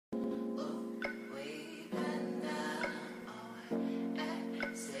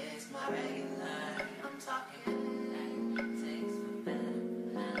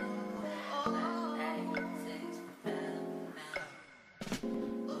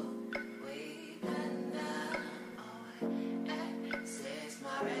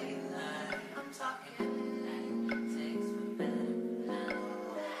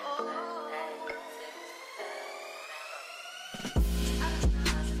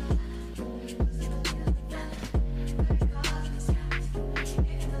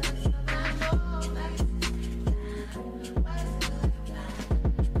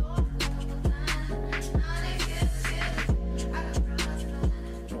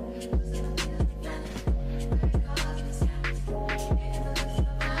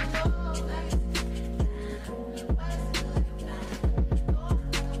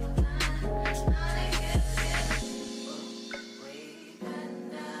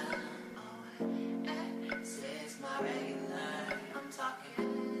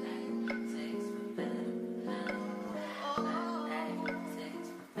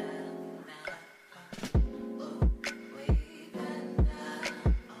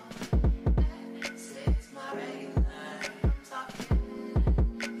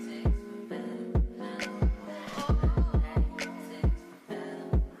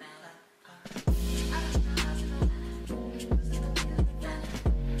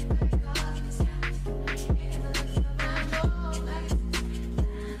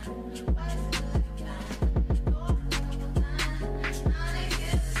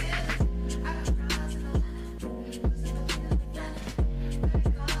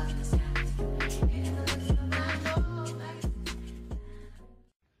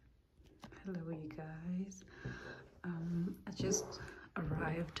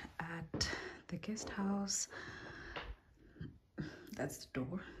guest house. That's the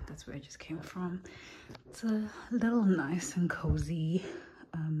door. That's where I just came from. It's a little nice and cozy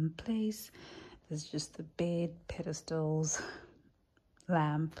place. There's just the bed, pedestals,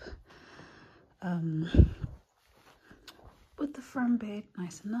 lamp, with the firm bed,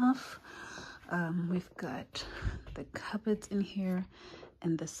 nice enough. We've got the cupboards in here,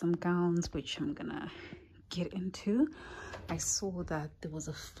 and there's some gowns which I'm gonna get into. I saw that there was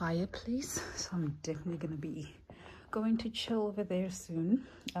a fireplace, so I'm definitely gonna be going to chill over there soon.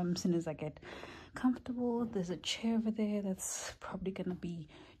 As soon as I get comfortable. There's a chair over there that's probably gonna be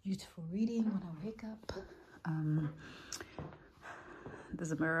used for reading when I wake up.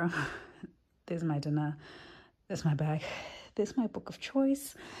 There's a mirror. There's my dinner. There's my bag. There's my book of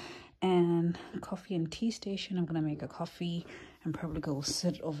choice, and coffee and tea station. I'm gonna make a coffee and probably go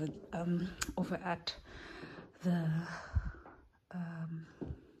sit over at the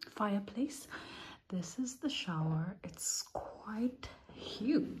fireplace. This is the shower. It's quite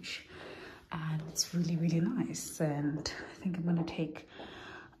huge and it's really, really nice, and I think I'm gonna take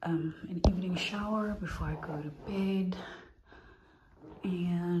an evening shower before I go to bed.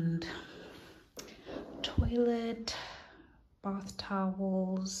 And toilet, bath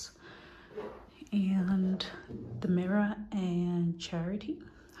towels, and the mirror and charity.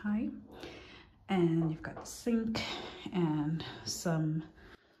 Hi. And you've got the sink and some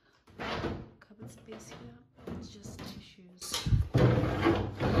cupboard space here. It's just tissues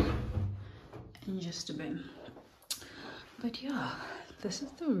and just a bin. But yeah, this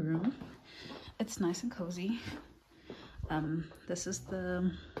is the room. It's nice and cozy. This is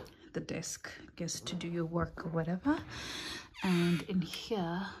the desk, I guess, to do your work or whatever. And in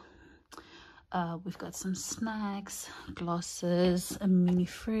here we've got some snacks, glasses, a mini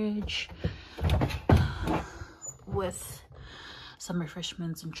fridge with some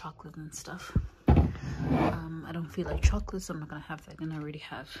refreshments and chocolate and stuff. I don't feel like chocolate, so I'm not gonna have that, and I already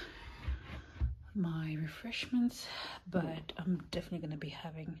have my refreshments, but I'm definitely gonna be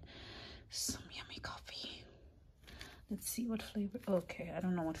having some yummy coffee. Let's see what flavor. Okay, I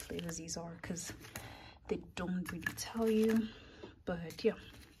don't know what flavors these are because they don't really tell you, but yeah,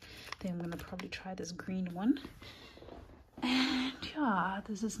 then I'm gonna probably try this green one. And yeah,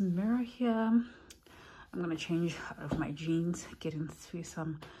 there's this mirror here. I'm gonna change out of my jeans, get into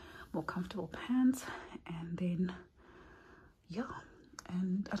some more comfortable pants, and then yeah,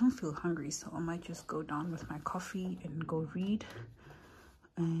 and I don't feel hungry, so I might just go down with my coffee and go read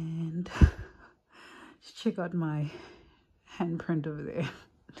and check out my handprint over there.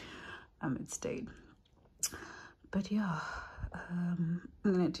 It stayed. But yeah, I'm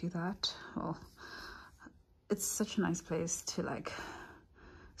gonna do that. Well, it's such a nice place to like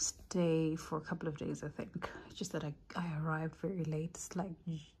stay for a couple of days. I think it's just that I arrived very late. It's like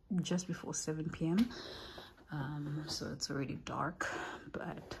just before 7 p.m. So it's already dark,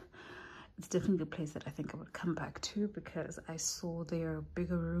 but it's definitely a place that I think I would come back to because I saw their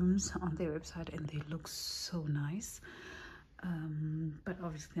bigger rooms on their website and they look so nice. But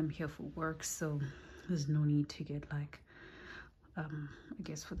obviously I'm here for work, so there's no need to get like I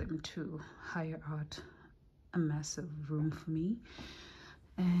guess for them to hire out a massive room for me.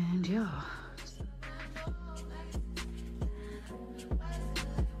 And yeah,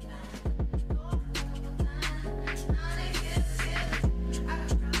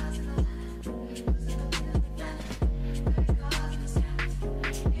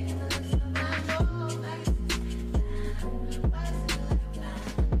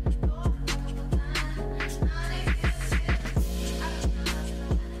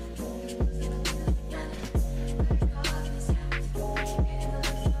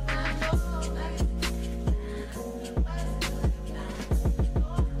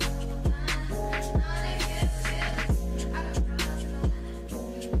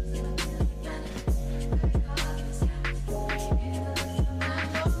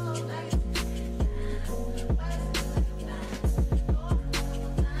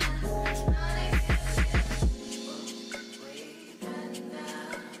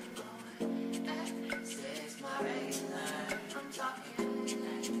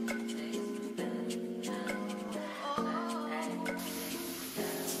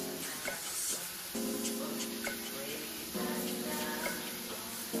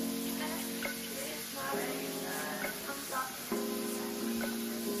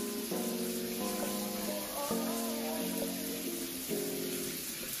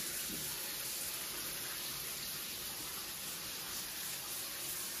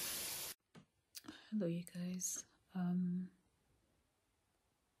 hello you guys.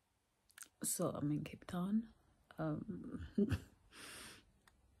 So I'm in Cape Town.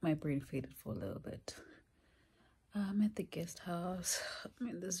 my brain faded for a little bit. I'm at the guest house. I'm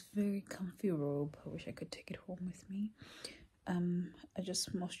in this very comfy robe. I wish I could take it home with me. I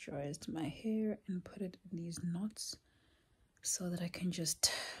just moisturized my hair and put it in these knots so that I can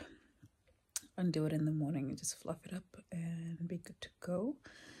just undo it in the morning and just fluff it up and be good to go.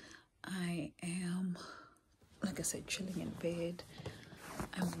 I am, like I said, chilling in bed.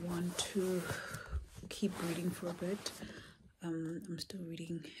 I want to keep reading for a bit. I'm still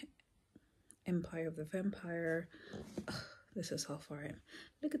reading Empire of the Vampire. This is how far I am.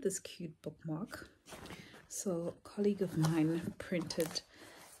 Look at this cute bookmark. So a colleague of mine printed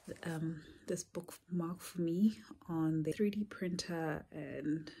this bookmark for me on the 3D printer,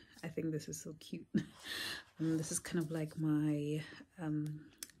 and I think this is so cute. This is kind of like my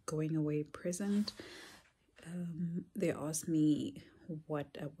going away present. They asked me what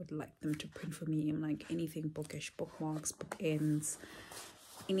I would like them to print for me. I'm like, anything bookish, bookmarks, bookends,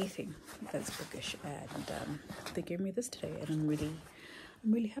 anything that's bookish, and they gave me this today, and I'm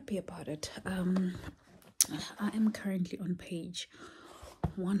really happy about it. I am currently on page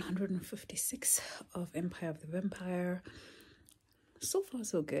 156 of Empire of the Vampire. So far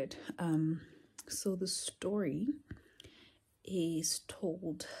so good. So the story is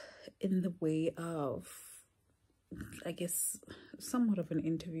told in the way of, I guess, somewhat of an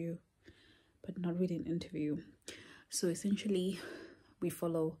interview, but not really an interview. So essentially we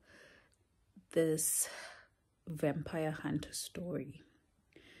follow this vampire hunter story.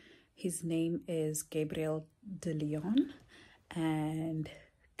 His name is Gabriel de Leon, and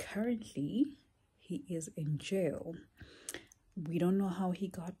currently he is in jail. We don't know how he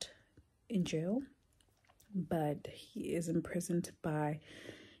got in jail, but he is imprisoned by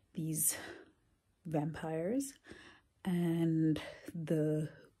these vampires, and the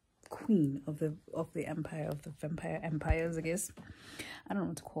queen of the empire, of the vampire empires, I guess, I don't know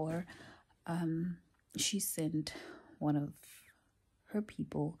what to call her. She sent one of her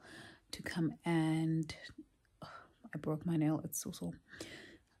people to come and I broke my nail, it's so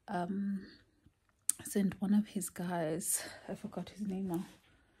sent one of his guys, I forgot his name now,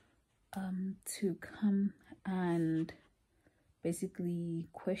 to come and basically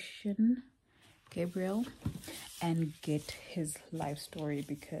question Gabriel and get his life story,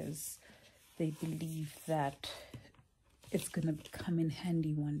 because they believe that it's gonna come in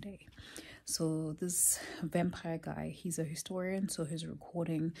handy one day. So this vampire guy, he's a historian, so he's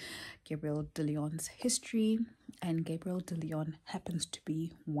recording Gabriel de Leon's history, and Gabriel de Leon happens to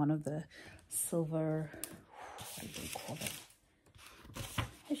be one of the silver, what do they call it?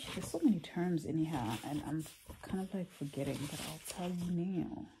 There's so many terms in here, and I'm kind of like forgetting, but I'll tell you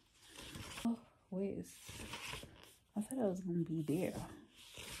now. Oh, I thought I was gonna be there,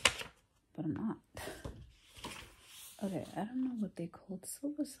 but I'm not. Okay, I don't know what they called,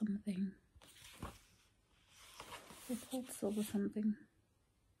 silver something. They called silver something.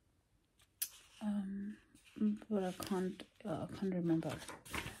 But I can't remember.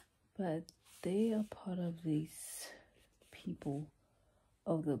 But they are part of these people,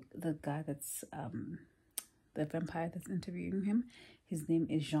 of the guy that's the vampire that's interviewing him. His name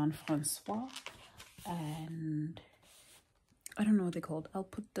is Jean-Francois, and I don't know what they called. I'll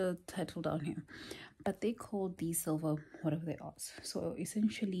put the title down here. But they called these silver whatever they are. So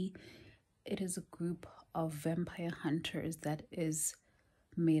essentially, it is a group of vampire hunters that is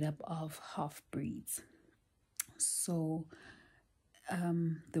made up of half-breeds. So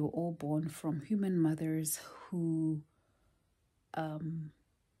they were all born from human mothers who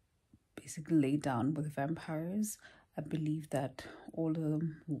basically laid down with vampires. I believe that all of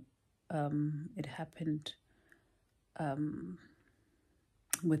them, it happened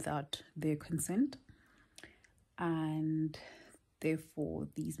without their consent, and therefore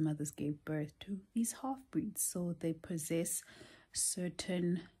these mothers gave birth to these half-breeds. So they possess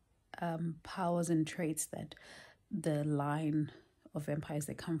certain powers and traits that the line of vampires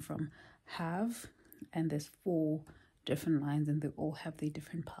they come from have, and there's 4 different lines, and they all have their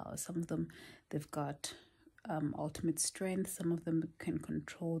different powers. Some of them, they've got ultimate strength, some of them can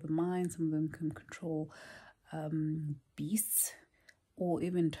control the mind, some of them can control beasts, or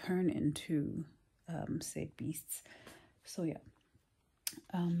even turn into said beasts. So yeah,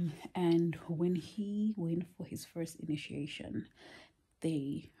 and when he went for his first initiation,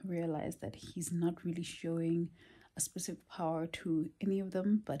 they realized that he's not really showing a specific power to any of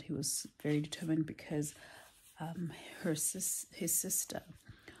them, but he was very determined because his sister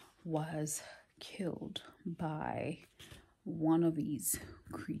was killed by one of these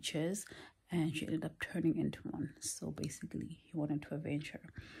creatures, and she ended up turning into one. So basically he wanted to avenge her.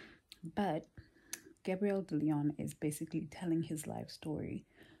 But Gabriel de Leon is basically telling his life story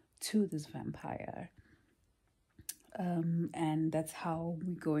to this vampire. And that's how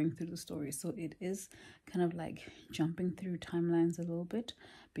we're going through the story. So it is kind of like jumping through timelines a little bit,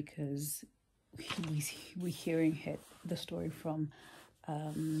 because we're hearing the story from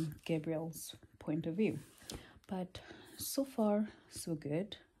Gabriel's point of view. But so far so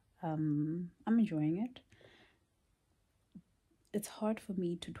good. I'm enjoying it. It's hard for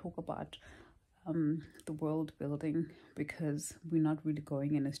me to talk about the world building because we're not really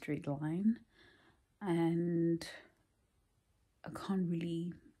going in a straight line, and I can't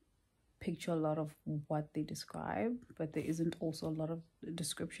really picture a lot of what they describe, but there isn't also a lot of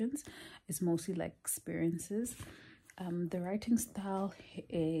descriptions. It's mostly like experiences. The writing style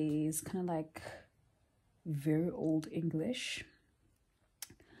is kind of like very old English,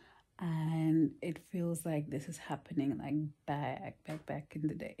 and it feels like this is happening like back in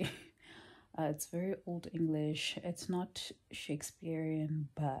the day. It's very old English. It's not Shakespearean,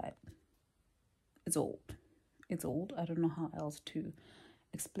 but it's old. It's old. I don't know how else to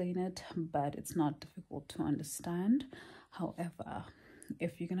explain it, but it's not difficult to understand. However,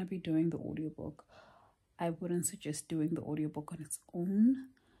 if you're gonna be doing the audiobook, I wouldn't suggest doing the audiobook on its own.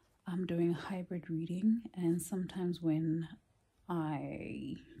 I'm doing a hybrid reading, and sometimes when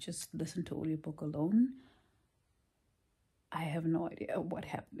I just listen to audiobook alone, I have no idea what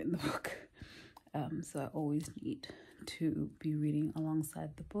happened in the book. So I always need to be reading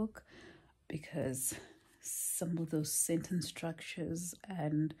alongside the book, because some of those sentence structures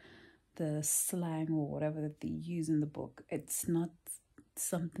and the slang or whatever that they use in the book, it's not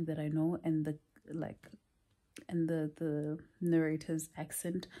something that I know, and the narrator's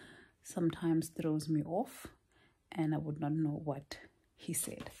accent sometimes throws me off, and I would not know what he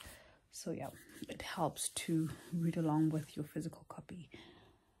said. So yeah, it helps to read along with your physical copy.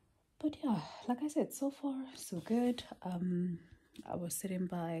 But yeah, like I said, so far so good. I was sitting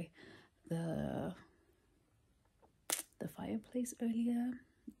by the fireplace earlier,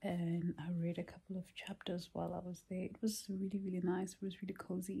 and I read a couple of chapters while I was there. It was really nice. It was really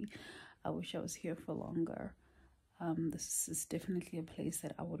cozy. I wish I was here for longer. This is definitely a place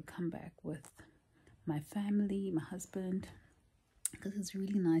that I would come back with my family, my husband, because it's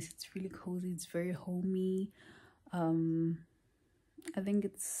really nice. It's really cozy. It's very homey. I think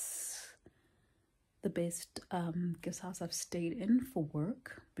it's the best guest house I've stayed in for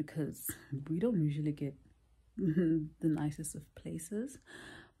work, because we don't usually get the nicest of places,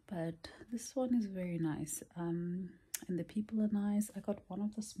 but this one is very nice. And the people are nice. I got one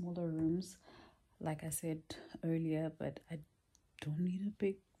of the smaller rooms, like I said earlier, but I don't need a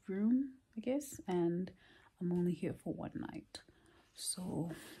big room, I guess, and I'm only here for one night,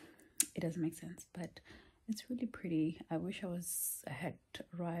 so it doesn't make sense. But it's really pretty. I wish I had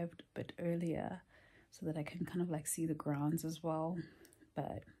arrived a bit earlier so that I can kind of like see the grounds as well,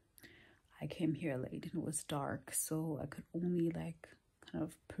 but I came here late and it was dark, so I could only like kind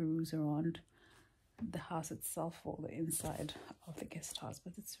of peruse around the house itself or the inside of the guest house.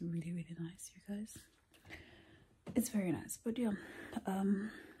 But it's really nice, you guys. It's very nice. But yeah,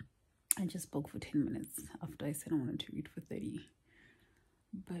 I just spoke for 10 minutes after I said I wanted to read for 30.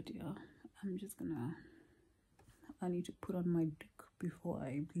 But yeah, I need to put on my duck before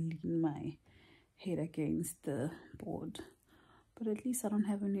I lean my head against the board. But at least I don't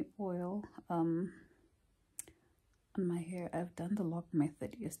have any oil on my hair. I've done the lock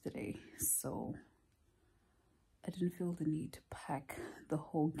method yesterday, so I didn't feel the need to pack the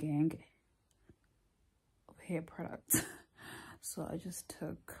whole gang of hair products. So I just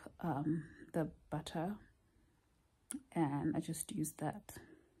took the butter and I just used that.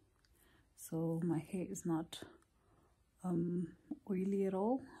 So my hair is not oily at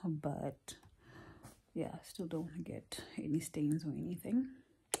all, but yeah, I still don't want to get any stains or anything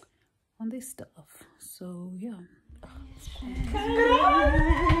on this stuff. So yeah. On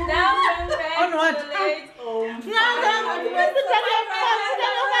what?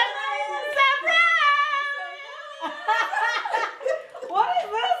 What is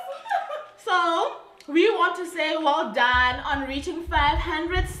this? So we want to say well done on reaching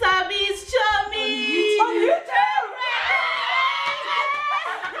 500 subbies, chummy. On YouTube.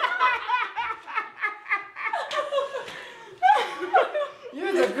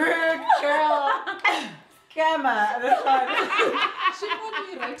 You're the good girl. Scammer. She called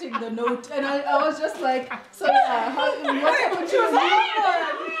me writing the note, and I was just like, so what happened to you?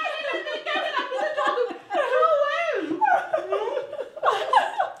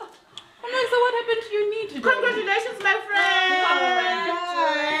 So what happened to your knee today? Congratulations, my friend.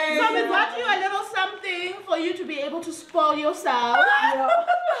 So we got you a little something for you to be able to spoil yourself. Yeah.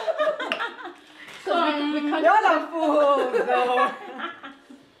 We can't. You're a fool, though.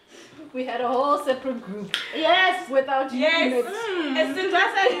 We had a whole separate group. Yes. Without you in it. As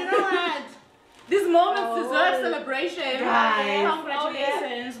Sindra said, you know what? These moments deserve celebration. Guys.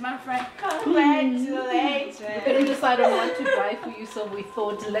 Congratulations, my friend. We couldn't decide on what to buy for you, so we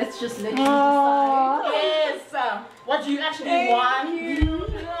thought, let's just let you decide. Yes. What do you actually want?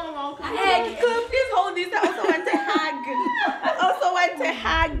 Hey, could please hold this? I also want to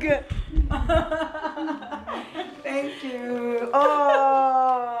hug. Thank you.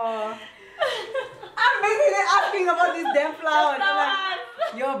 Oh. I'm basically asking about this damn flower.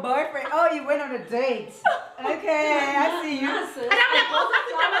 Your boyfriend. Oh, you went on a date. Okay, I see you. And I'm like,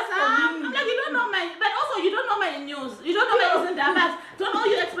 I'm like, you don't know my, but also you don't know my news. You don't know my isn't that bad. Don't know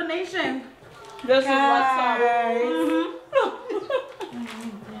your explanation. This is what's up.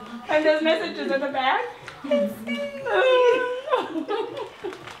 And there's messages in the back.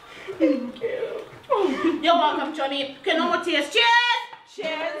 Thank you. You're welcome, Johnny. Okay, no more tears. Cheers!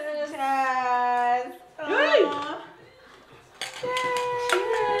 Cheers. Cheers.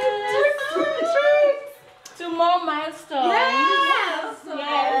 To more milestones. Yes!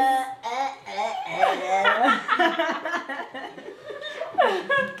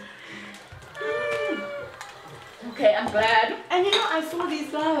 Okay, I'm glad. And you know, I saw these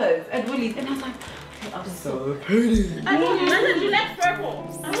flowers at Woolies and I was like, they are so I told you, I said you like purple.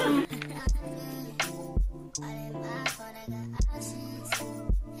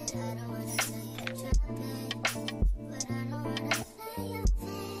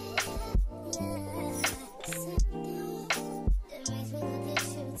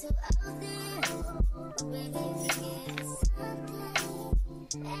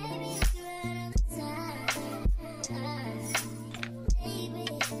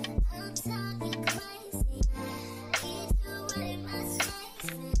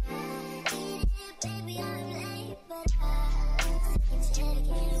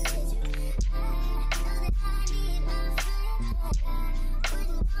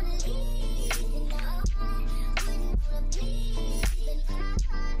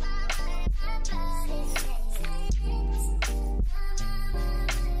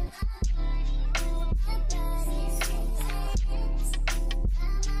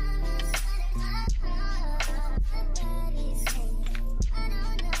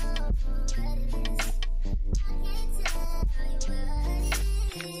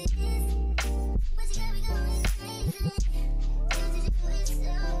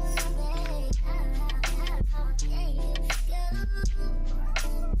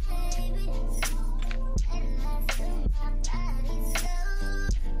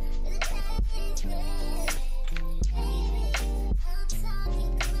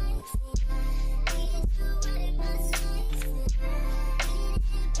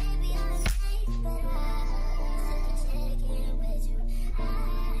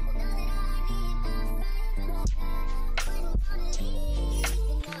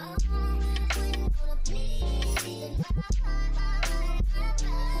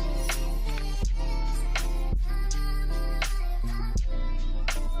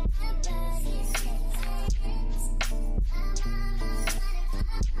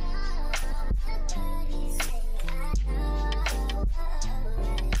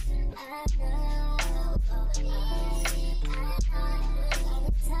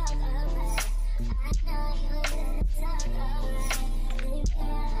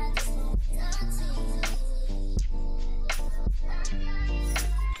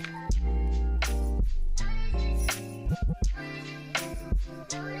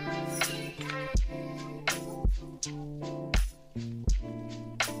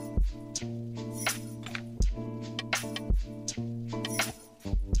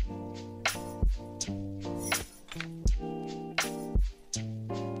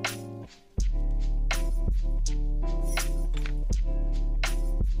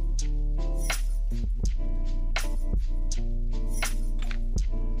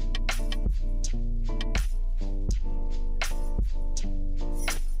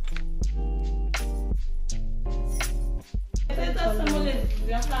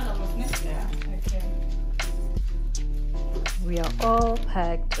 We are all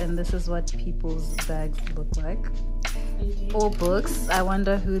packed, and this is what people's bags look like. All books. I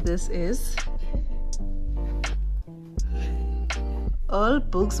wonder who this is. All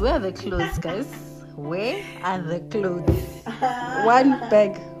books. Where are the clothes, guys? Where are the clothes? One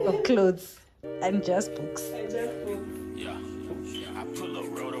bag of clothes and just books.